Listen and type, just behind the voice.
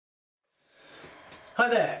Hi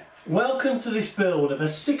there, welcome to this build of a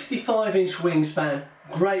 65-inch wingspan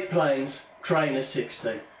Great Plains Trainer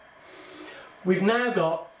 60. We've now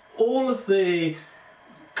got all of the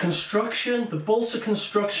construction, the balsa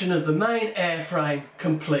construction of the main airframe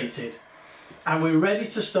completed, and we're ready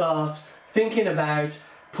to start thinking about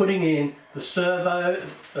putting in the servos,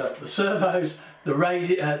 the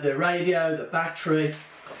radio, the battery.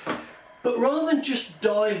 But rather than just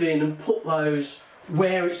dive in and put those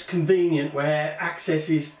where it's convenient, where access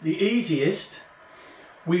is the easiest,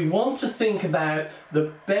 we want to think about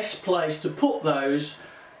the best place to put those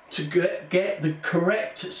to get the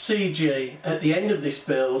correct CG at the end of this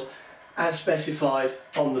build as specified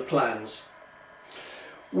on the plans.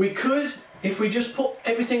 We could, if we just put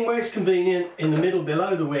everything where it's convenient in the middle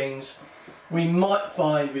below the wings, we might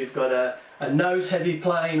find we've got a nose heavy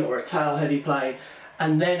plane or a tail heavy plane,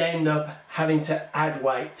 and then end up having to add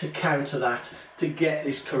weight to counter that to get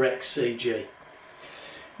this correct CG.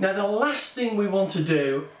 Now, the last thing we want to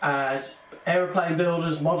do as aeroplane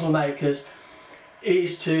builders, model makers,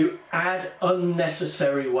 is to add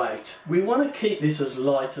unnecessary weight. We want to keep this as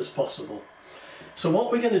light as possible. So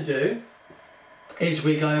what we're going to do is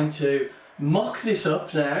we're going to mock this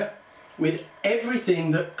up now with everything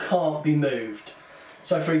that can't be moved.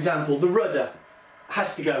 So for example, the rudder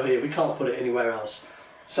has to go here, we can't put it anywhere else.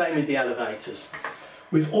 Same with the elevators.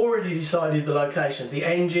 We've already decided the location of the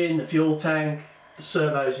engine, the fuel tank, the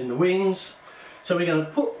servos in the wings. So we're going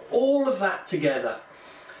to put all of that together,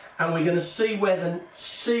 and we're going to see where the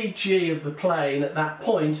CG of the plane at that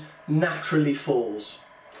point naturally falls.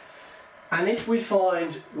 And if we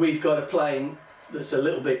find we've got a plane that's a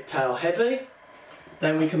little bit tail heavy,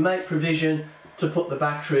 then we can make provision to put the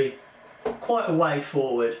battery quite a way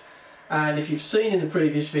forward. And if you've seen in the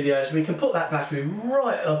previous videos, we can put that battery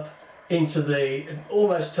right up into the,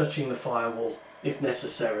 almost touching the firewall if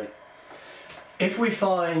necessary. If we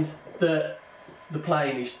find that the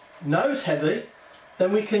plane is nose heavy,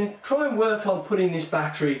 then we can try and work on putting this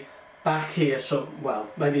battery back here,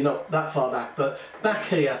 well, maybe not that far back, but back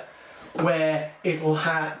here, where it will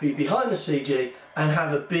be behind the CG and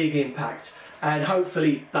have a big impact, and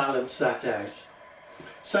hopefully balance that out.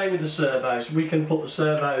 Same with the servos. We can put the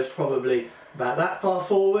servos probably about that far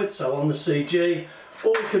forward, so on the CG,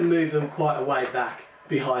 or we can move them quite a way back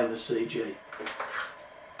behind the CG.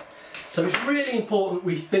 So it's really important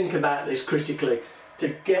we think about this critically to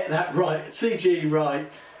get that right, CG right,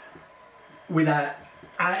 without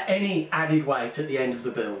any added weight at the end of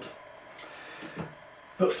the build.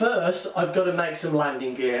 But first, I've got to make some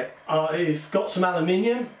landing gear. I've got some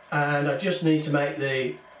aluminium, and I just need to make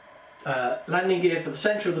the landing gear for the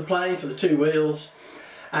centre of the plane, for the two wheels,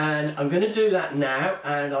 and I'm going to do that now,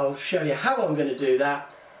 and I'll show you how I'm going to do that,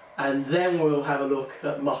 and then we'll have a look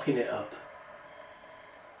at mocking it up.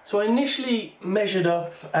 So I initially measured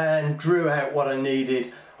up and drew out what I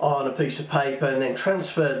needed on a piece of paper, and then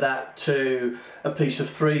transferred that to a piece of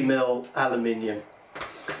 3mm aluminium.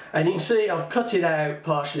 And you can see I've cut it out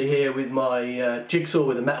partially here with my jigsaw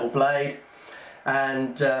with a metal blade,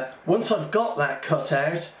 and once I've got that cut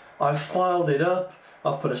out, I've filed it up.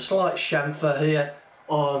 I've put a slight chamfer here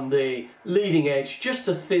on the leading edge just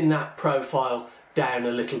to thin that profile down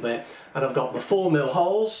a little bit, and I've got my 4mm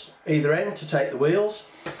holes either end to take the wheels,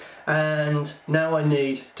 and now I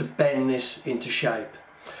need to bend this into shape.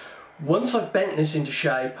 Once I've bent this into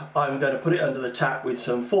shape, I'm going to put it under the tap with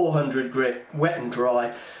some 400 grit wet and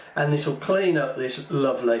dry, and this will clean up this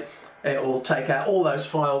lovely. It will take out all those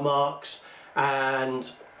file marks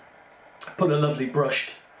and put a lovely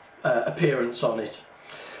brushed appearance on it.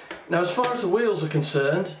 Now, as far as the wheels are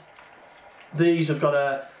concerned, these have got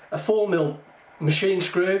a 4mm machine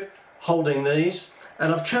screw holding these,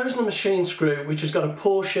 and I've chosen a machine screw which has got a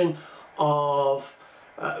portion of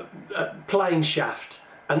a plane shaft,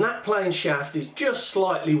 and that plane shaft is just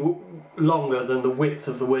slightly longer than the width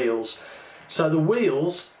of the wheels, so the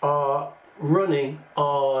wheels are running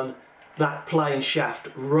on that plane shaft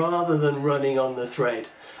rather than running on the thread.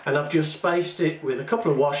 And I've just spaced it with a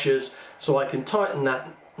couple of washers so I can tighten that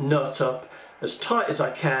nut up as tight as I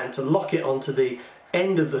can to lock it onto the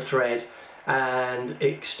end of the thread, and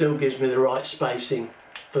it still gives me the right spacing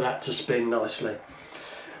for that to spin nicely.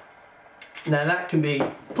 Now that can be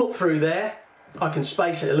put through there. I can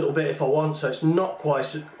space it a little bit if I want, so it's not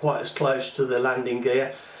quite as close to the landing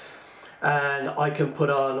gear, and I can put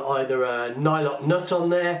on either a nylock nut on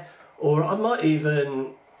there, or I might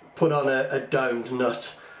even put on a domed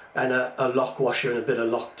nut and a lock washer and a bit of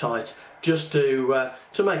Loctite, just to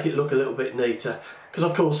make it look a little bit neater, because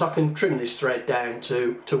of course I can trim this thread down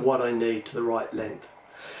to what I need, to the right length.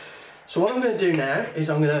 So what I'm going to do now is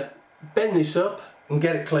I'm going to bend this up and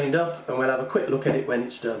get it cleaned up, and we'll have a quick look at it when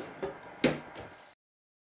it's done.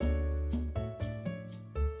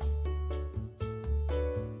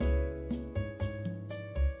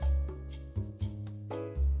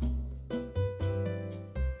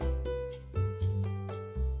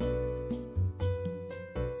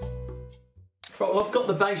 Right, well, I've got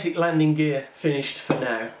the basic landing gear finished for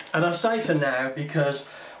now, and I say for now because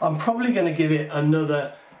I'm probably going to give it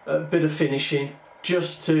another bit of finishing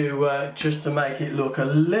just to make it look a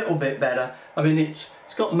little bit better. I mean, it's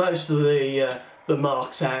got most of the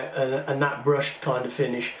marks out and that brushed kind of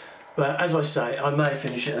finish, but as I say, I may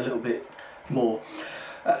finish it a little bit more.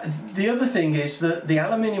 The other thing is that the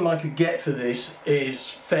aluminium I could get for this is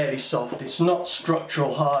fairly soft. It's not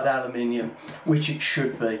structural hard aluminium, which it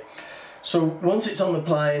should be. So once it's on the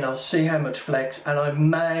plane, I'll see how much flex, and I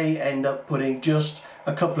may end up putting just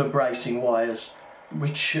a couple of bracing wires,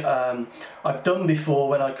 which I've done before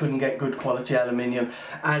when I couldn't get good quality aluminium,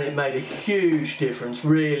 and it made a huge difference,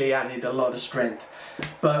 really added a lot of strength.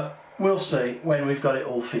 But we'll see when we've got it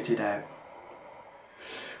all fitted out.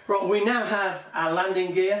 Right, we now have our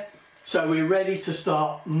landing gear, so we're ready to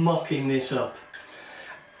start mocking this up.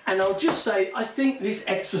 And I'll just say, I think this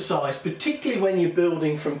exercise, particularly when you're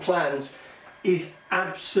building from plans, is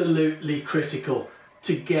absolutely critical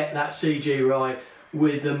to get that CG right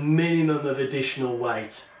with the minimum of additional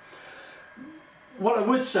weight. What I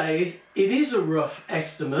would say is, it is a rough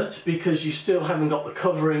estimate because you still haven't got the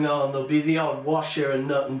covering on, there'll be the odd washer and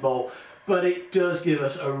nut and bolt, but it does give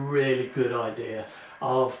us a really good idea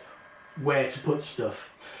of where to put stuff.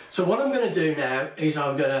 So what I'm going to do now is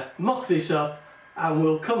I'm going to mock this up, and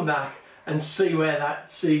we'll come back and see where that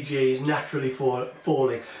CG is naturally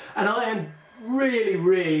falling. And I am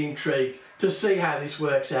really intrigued to see how this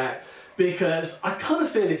works out, because I kind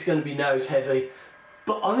of feel it's going to be nose heavy,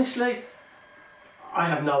 but honestly I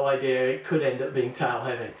have no idea, it could end up being tail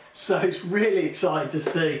heavy. So it's really exciting to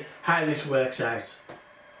see how this works out.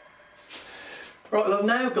 Right, well, I've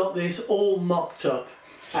now got this all mocked up,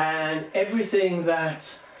 and everything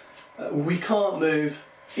that we can't move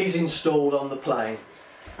is installed on the plane,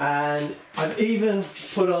 and I've even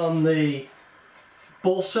put on the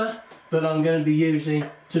balsa that I'm going to be using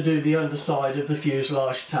to do the underside of the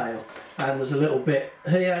fuselage tail, and there's a little bit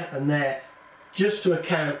here and there just to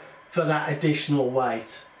account for that additional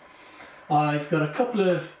weight. I've got a couple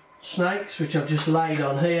of snakes which I've just laid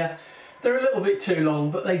on here. They're a little bit too long,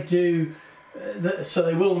 but they do so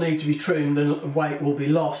they will need to be trimmed and weight will be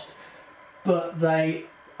lost, but they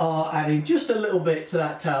are adding just a little bit to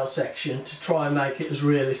that tail section to try and make it as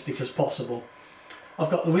realistic as possible. I've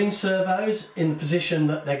got the wing servos in the position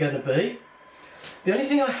that they're going to be. The only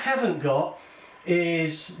thing I haven't got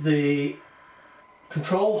is the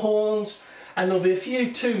control horns, and there'll be a few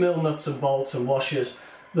 2mm nuts and bolts and washers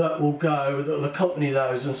that will accompany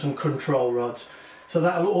those, and some control rods. So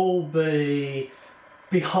that'll all be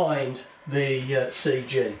behind the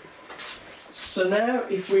CG. So now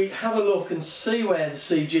if we have a look and see where the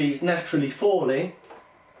CG is naturally falling,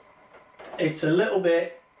 it's a little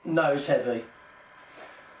bit nose heavy.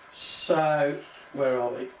 So where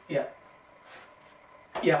are we?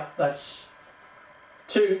 Yeah, that's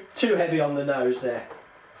too heavy on the nose there.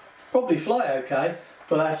 Probably fly okay,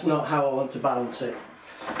 but that's not how I want to balance it.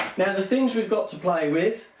 Now the things we've got to play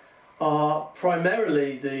with are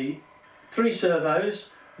primarily the 3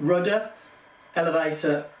 servos, rudder,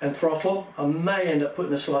 elevator and throttle. I may end up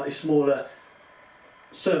putting a slightly smaller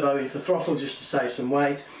servo in for throttle just to save some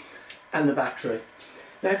weight, and the battery.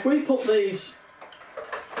 Now if we put these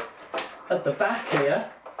at the back here,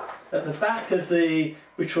 at the back of the,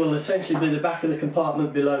 which will essentially be the back of the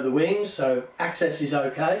compartment below the wings, so access is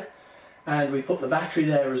okay, and we put the battery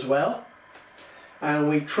there as well, and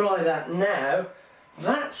we try that now,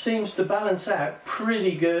 that seems to balance out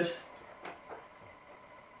pretty good.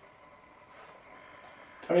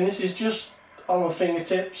 I mean, this is just on my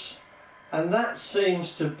fingertips, and that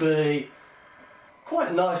seems to be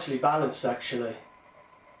quite nicely balanced actually.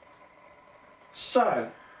 So,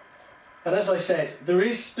 and as I said, there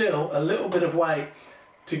is still a little bit of weight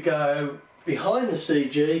to go behind the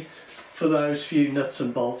CG for those few nuts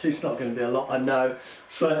and bolts. It's not going to be a lot, I know,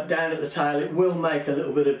 but down at the tail it will make a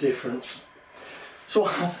little bit of difference. So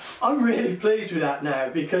I'm really pleased with that now,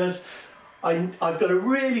 because I've got a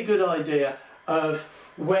really good idea of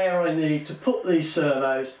where I need to put these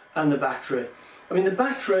servos and the battery. I mean, the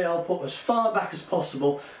battery I'll put as far back as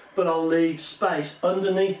possible, but I'll leave space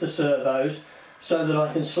underneath the servos so that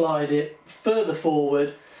I can slide it further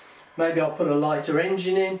forward. Maybe I'll put a lighter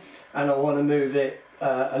engine in, and I want to move it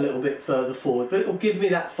a little bit further forward, but it'll give me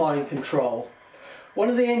that fine control. One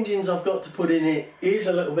of the engines I've got to put in it is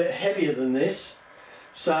a little bit heavier than this,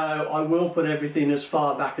 so I will put everything as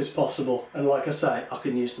far back as possible, and like I say, I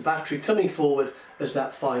can use the battery coming forward as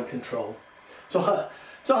that fine control. So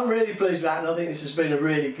I'm really pleased with that, and I think this has been a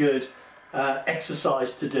really good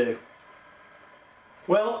exercise to do.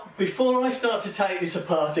 Well, before I start to take this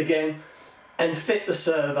apart again and fit the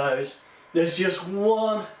servos, there's just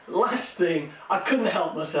one last thing I couldn't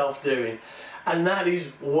help myself doing, and that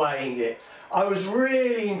is weighing it. I was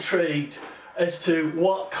really intrigued as to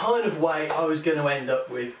what kind of weight I was going to end up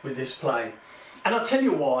with this plane. And I'll tell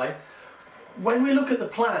you why. When we look at the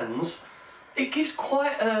plans, it gives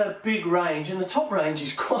quite a big range, and the top range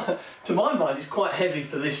is quite, to my mind, is quite heavy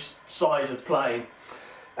for this size of plane.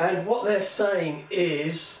 And what they're saying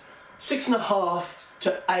is 6.5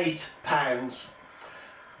 to 8 pounds.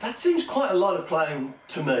 That seems quite a lot of plane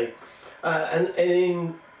to me. And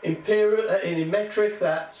in metric,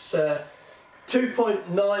 that's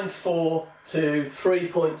 2.94 to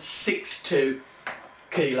 3.62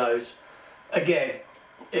 kilos. Again,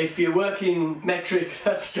 if you're working metric,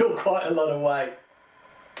 that's still quite a lot of weight.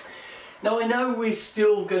 Now I know we're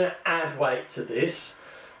still going to add weight to this.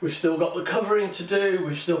 We've still got the covering to do,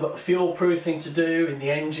 we've still got the fuel proofing to do in the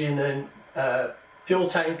engine and fuel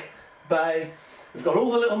tank bay. We've got all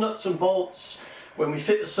the little nuts and bolts. When we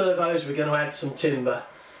fit the servos, we're going to add some timber.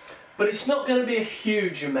 But it's not going to be a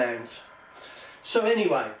huge amount. So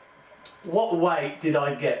anyway, what weight did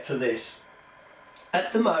I get for this?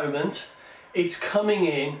 At the moment, it's coming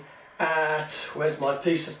in at, where's my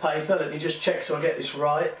piece of paper? Let me just check so I get this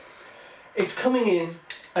right. It's coming in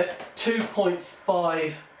at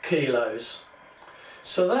 2.5 kilos.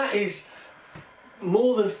 So that is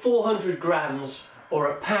more than 400 grams or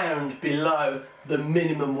a pound below the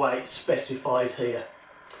minimum weight specified here.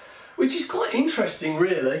 Which is quite interesting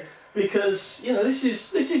really, because you know this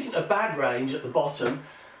isn't a bad range at the bottom,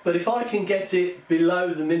 but if I can get it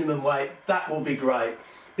below the minimum weight, that will be great,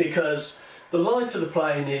 because the lighter the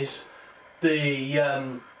plane is,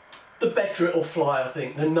 the better it'll fly, I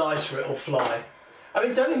think, the nicer it'll fly. I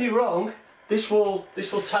mean, don't get me wrong, this will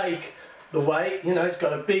take the weight, you know, it's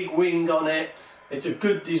got a big wing on it, it's a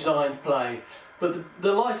good designed plane, but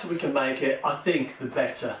the lighter we can make it, I think the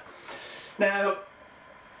better. Now,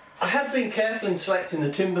 I have been careful in selecting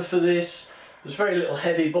the timber for this. There's very little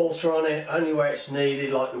heavy balsa on it, only where it's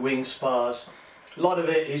needed, like the wing spars. A lot of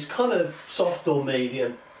it is kind of soft or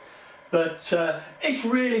medium, but it's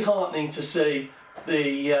really heartening to see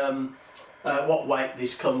the what weight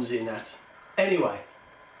this comes in at. Anyway,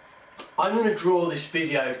 I'm going to draw this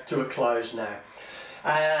video to a close now,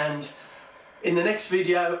 and in the next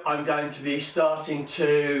video I'm going to be starting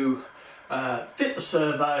to fit the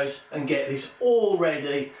servos and get this all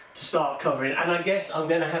ready to start covering, and I guess I'm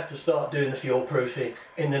going to have to start doing the fuel proofing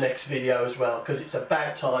in the next video as well, because it's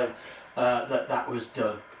about time that was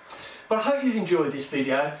done. But I hope you've enjoyed this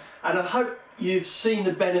video, and I hope you've seen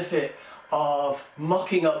the benefit of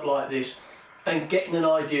mocking up like this and getting an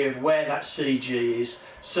idea of where that CG is,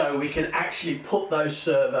 so we can actually put those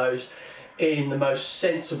servos in the most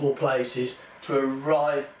sensible places to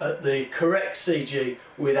arrive at the correct CG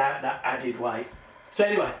without that added weight. So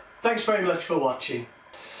anyway, thanks very much for watching,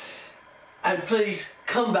 and please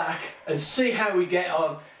come back and see how we get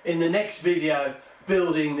on in the next video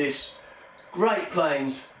building this Great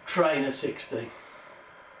Plains Trainer 60.